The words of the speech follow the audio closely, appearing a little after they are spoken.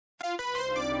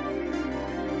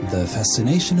The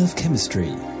Fascination of Chemistry.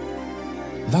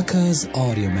 Wacker's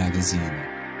audio magazine.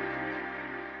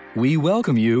 We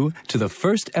welcome you to the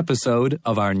first episode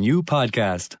of our new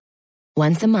podcast.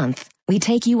 Once a month, we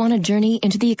take you on a journey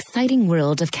into the exciting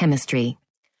world of chemistry.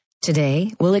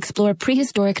 Today, we'll explore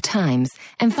prehistoric times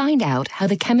and find out how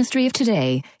the chemistry of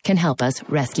today can help us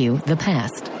rescue the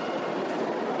past.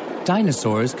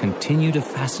 Dinosaurs continue to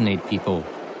fascinate people.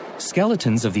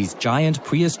 Skeletons of these giant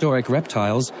prehistoric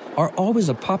reptiles are always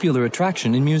a popular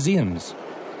attraction in museums.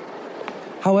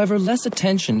 However, less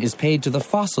attention is paid to the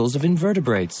fossils of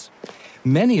invertebrates.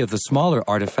 Many of the smaller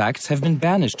artifacts have been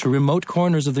banished to remote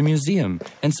corners of the museum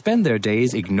and spend their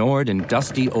days ignored in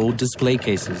dusty old display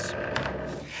cases.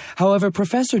 However,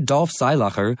 Professor Dolf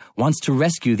Seilacher wants to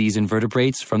rescue these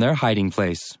invertebrates from their hiding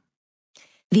place.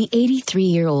 The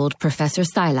 83-year-old Professor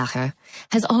Seilacher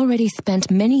has already spent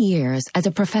many years as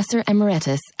a professor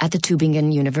emeritus at the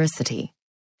Tübingen University.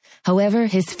 However,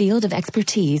 his field of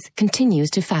expertise continues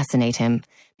to fascinate him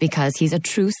because he's a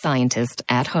true scientist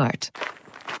at heart.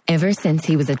 Ever since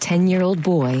he was a 10-year-old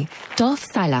boy, Dolf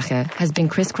Seilacher has been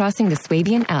crisscrossing the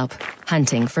Swabian Alp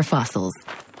hunting for fossils.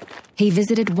 He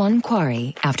visited one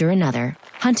quarry after another,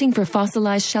 hunting for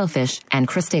fossilized shellfish and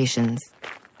crustaceans.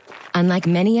 Unlike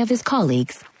many of his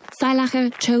colleagues,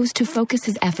 Seilacher chose to focus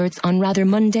his efforts on rather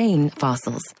mundane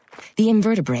fossils, the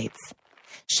invertebrates.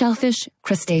 Shellfish,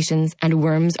 crustaceans, and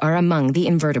worms are among the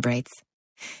invertebrates.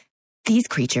 These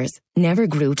creatures never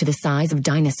grew to the size of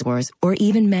dinosaurs or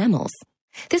even mammals.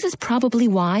 This is probably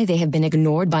why they have been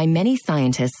ignored by many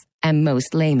scientists and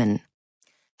most laymen.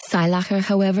 Seilacher,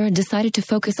 however, decided to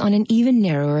focus on an even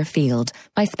narrower field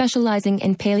by specializing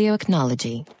in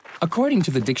paleoichnology. According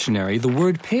to the dictionary, the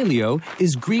word paleo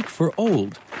is Greek for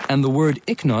old, and the word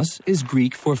ichnos is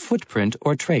Greek for footprint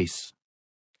or trace.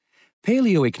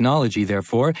 Paleoichnology,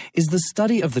 therefore, is the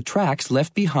study of the tracks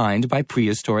left behind by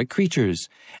prehistoric creatures,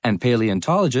 and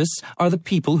paleontologists are the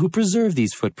people who preserve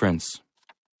these footprints.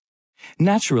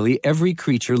 Naturally, every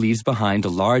creature leaves behind a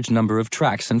large number of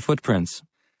tracks and footprints.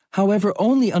 However,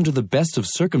 only under the best of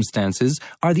circumstances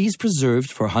are these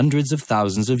preserved for hundreds of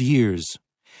thousands of years.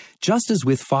 Just as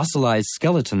with fossilized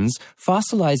skeletons,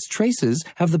 fossilized traces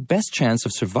have the best chance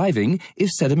of surviving if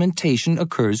sedimentation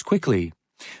occurs quickly.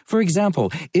 For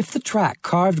example, if the track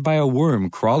carved by a worm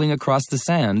crawling across the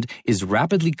sand is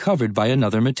rapidly covered by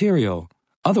another material.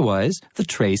 Otherwise, the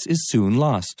trace is soon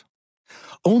lost.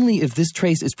 Only if this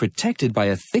trace is protected by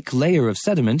a thick layer of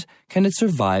sediment can it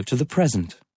survive to the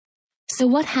present. So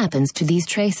what happens to these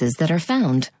traces that are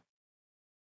found?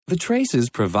 The traces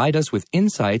provide us with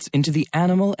insights into the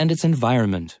animal and its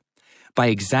environment. By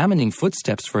examining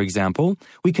footsteps, for example,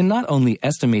 we can not only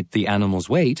estimate the animal's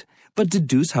weight, but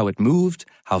deduce how it moved,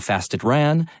 how fast it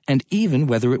ran, and even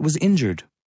whether it was injured.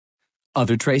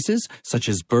 Other traces, such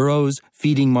as burrows,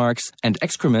 feeding marks, and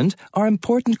excrement, are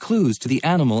important clues to the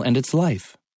animal and its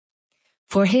life.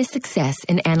 For his success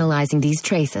in analyzing these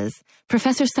traces,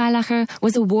 Professor Seilacher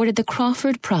was awarded the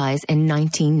Crawford Prize in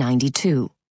 1992.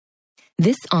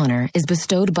 This honor is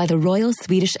bestowed by the Royal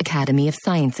Swedish Academy of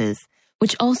Sciences,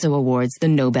 which also awards the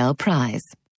Nobel Prize.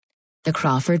 The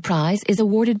Crawford Prize is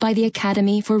awarded by the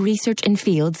Academy for research in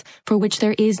fields for which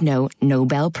there is no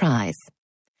Nobel Prize.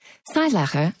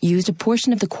 Seilacher used a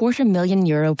portion of the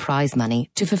 €250,000 prize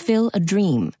money to fulfill a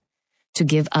dream, to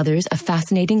give others a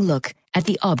fascinating look at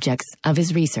the objects of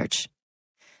his research.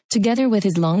 Together with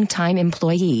his longtime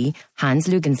employee, Hans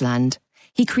Lugensland,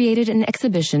 he created an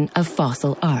exhibition of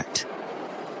fossil art.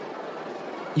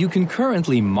 You can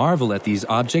currently marvel at these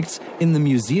objects in the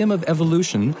Museum of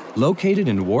Evolution located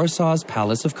in Warsaw's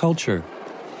Palace of Culture.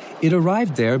 It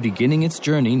arrived there beginning its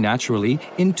journey naturally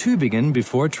in Tübingen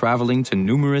before traveling to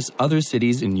numerous other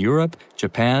cities in Europe,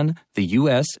 Japan, the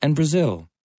US, and Brazil.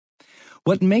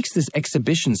 What makes this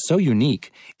exhibition so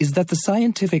unique is that the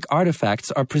scientific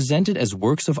artifacts are presented as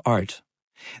works of art.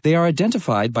 They are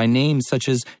identified by names such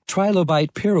as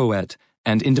Trilobite Pirouette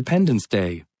and Independence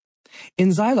Day.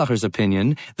 In Seilacher's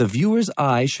opinion, the viewer's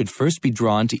eye should first be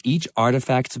drawn to each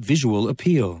artifact's visual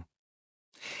appeal.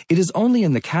 It is only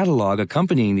in the catalog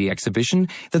accompanying the exhibition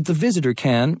that the visitor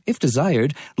can, if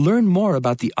desired, learn more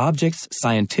about the object's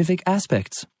scientific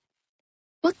aspects.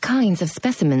 What kinds of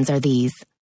specimens are these?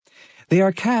 They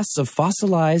are casts of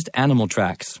fossilized animal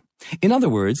tracks. In other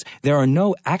words, there are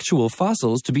no actual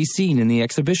fossils to be seen in the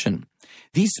exhibition.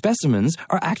 These specimens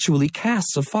are actually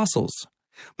casts of fossils.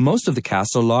 Most of the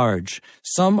casts are large.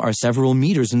 Some are several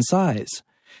meters in size.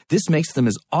 This makes them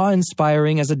as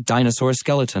awe-inspiring as a dinosaur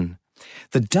skeleton.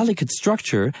 The delicate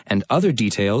structure and other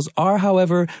details are,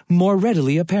 however, more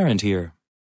readily apparent here.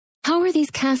 How are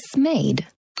these casts made?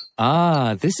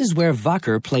 Ah, this is where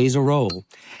Wacker plays a role.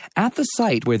 At the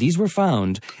site where these were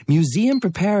found, museum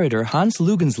preparator Hans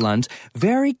Lugensland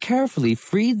very carefully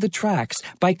freed the tracks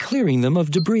by clearing them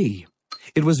of debris.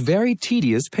 It was very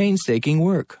tedious, painstaking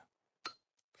work.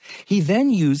 He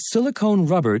then used silicone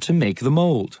rubber to make the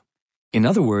mold. In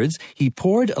other words, he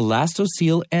poured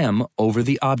Elastoseal M over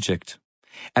the object.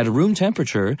 At room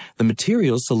temperature, the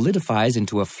material solidifies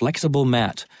into a flexible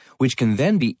mat, which can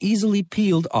then be easily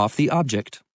peeled off the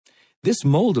object. This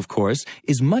mold, of course,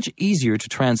 is much easier to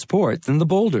transport than the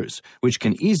boulders, which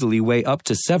can easily weigh up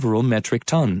to several metric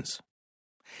tons.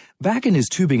 Back in his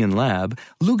Tübingen lab,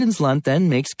 Lugensland then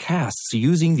makes casts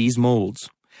using these molds.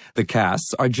 The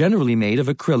casts are generally made of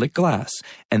acrylic glass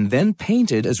and then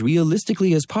painted as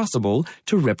realistically as possible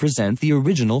to represent the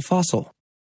original fossil.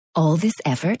 All this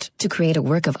effort to create a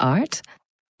work of art?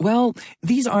 Well,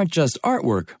 these aren't just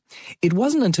artwork. It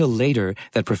wasn't until later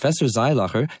that Professor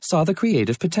Seilacher saw the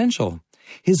creative potential.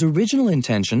 His original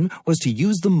intention was to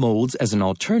use the molds as an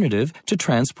alternative to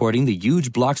transporting the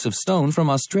huge blocks of stone from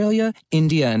Australia,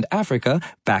 India, and Africa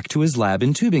back to his lab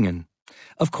in Tübingen.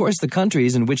 Of course, the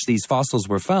countries in which these fossils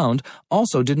were found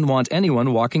also didn't want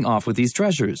anyone walking off with these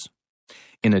treasures.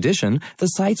 In addition, the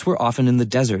sites were often in the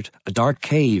desert, a dark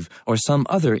cave, or some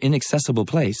other inaccessible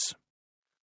place.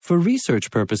 For research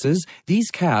purposes,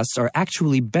 these casts are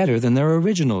actually better than their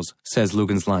originals, says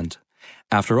Lugensland.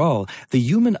 After all, the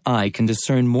human eye can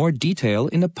discern more detail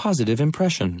in a positive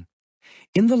impression.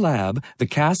 In the lab, the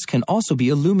casts can also be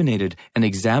illuminated and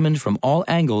examined from all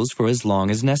angles for as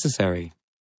long as necessary.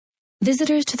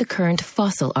 Visitors to the current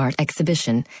fossil art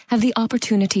exhibition have the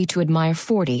opportunity to admire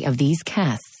 40 of these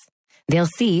casts. They'll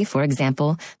see, for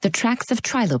example, the tracks of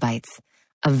trilobites,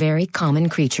 a very common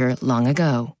creature long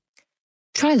ago.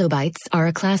 Trilobites are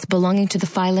a class belonging to the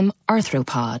phylum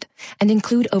Arthropod and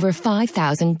include over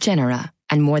 5,000 genera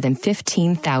and more than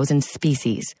 15,000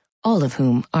 species, all of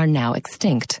whom are now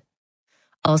extinct.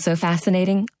 Also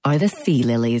fascinating are the sea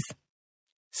lilies.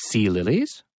 Sea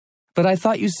lilies? But I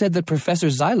thought you said that Professor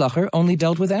Seilacher only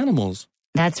dealt with animals.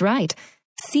 That's right.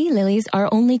 Sea lilies are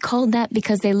only called that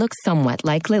because they look somewhat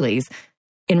like lilies.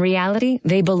 In reality,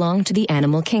 they belong to the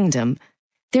animal kingdom.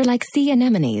 They're like sea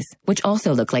anemones, which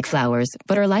also look like flowers,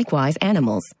 but are likewise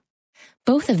animals.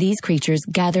 Both of these creatures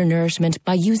gather nourishment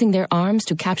by using their arms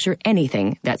to capture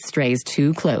anything that strays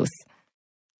too close.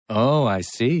 Oh, I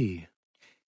see.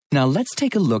 Now let's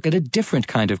take a look at a different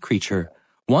kind of creature,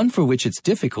 one for which it's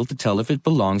difficult to tell if it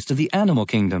belongs to the animal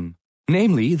kingdom,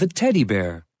 namely the teddy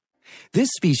bear. This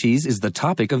species is the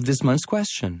topic of this month's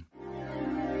question.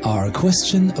 Our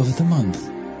question of the month.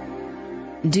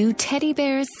 Do teddy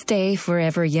bears stay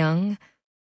forever young?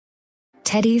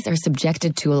 Teddies are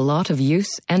subjected to a lot of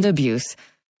use and abuse.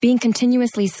 Being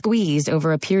continuously squeezed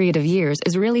over a period of years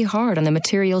is really hard on the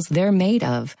materials they're made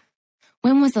of.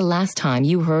 When was the last time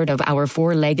you heard of our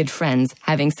four-legged friends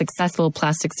having successful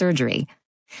plastic surgery?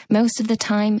 Most of the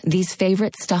time, these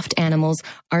favorite stuffed animals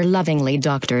are lovingly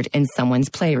doctored in someone's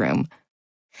playroom.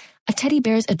 A teddy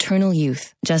bear's eternal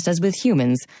youth, just as with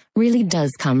humans, really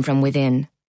does come from within.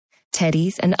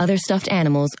 Teddies and other stuffed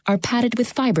animals are padded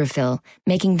with fiberfill,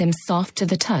 making them soft to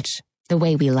the touch, the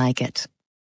way we like it.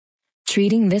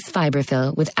 Treating this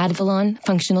fiberfill with Advalon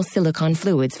functional silicone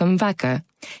fluids from Wacker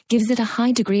gives it a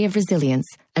high degree of resilience,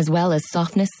 as well as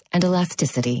softness and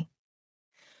elasticity.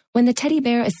 When the teddy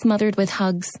bear is smothered with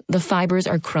hugs, the fibers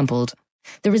are crumpled.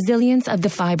 The resilience of the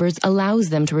fibers allows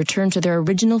them to return to their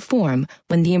original form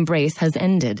when the embrace has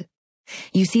ended.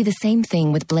 You see the same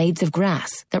thing with blades of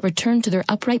grass that return to their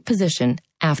upright position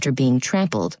after being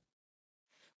trampled.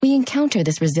 We encounter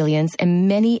this resilience in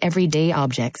many everyday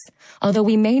objects, although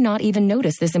we may not even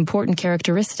notice this important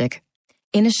characteristic.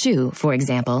 In a shoe, for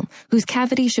example, whose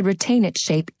cavity should retain its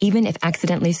shape even if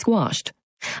accidentally squashed.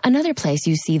 Another place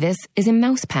you see this is in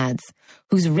mouse pads,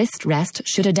 whose wrist rest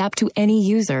should adapt to any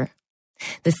user.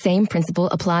 The same principle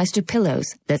applies to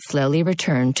pillows that slowly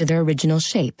return to their original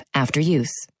shape after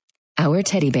use. Our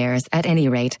teddy bears, at any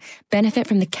rate, benefit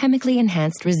from the chemically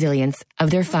enhanced resilience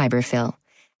of their fiberfill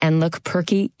and look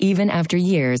perky even after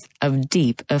years of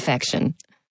deep affection.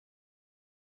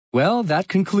 Well, that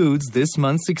concludes this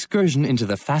month's excursion into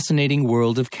the fascinating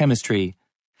world of chemistry.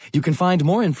 You can find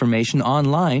more information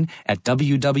online at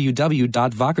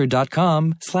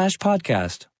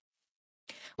www.wacker.com/podcast.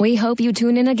 We hope you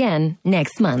tune in again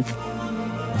next month.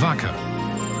 Wacker.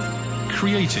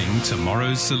 Creating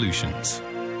tomorrow's solutions.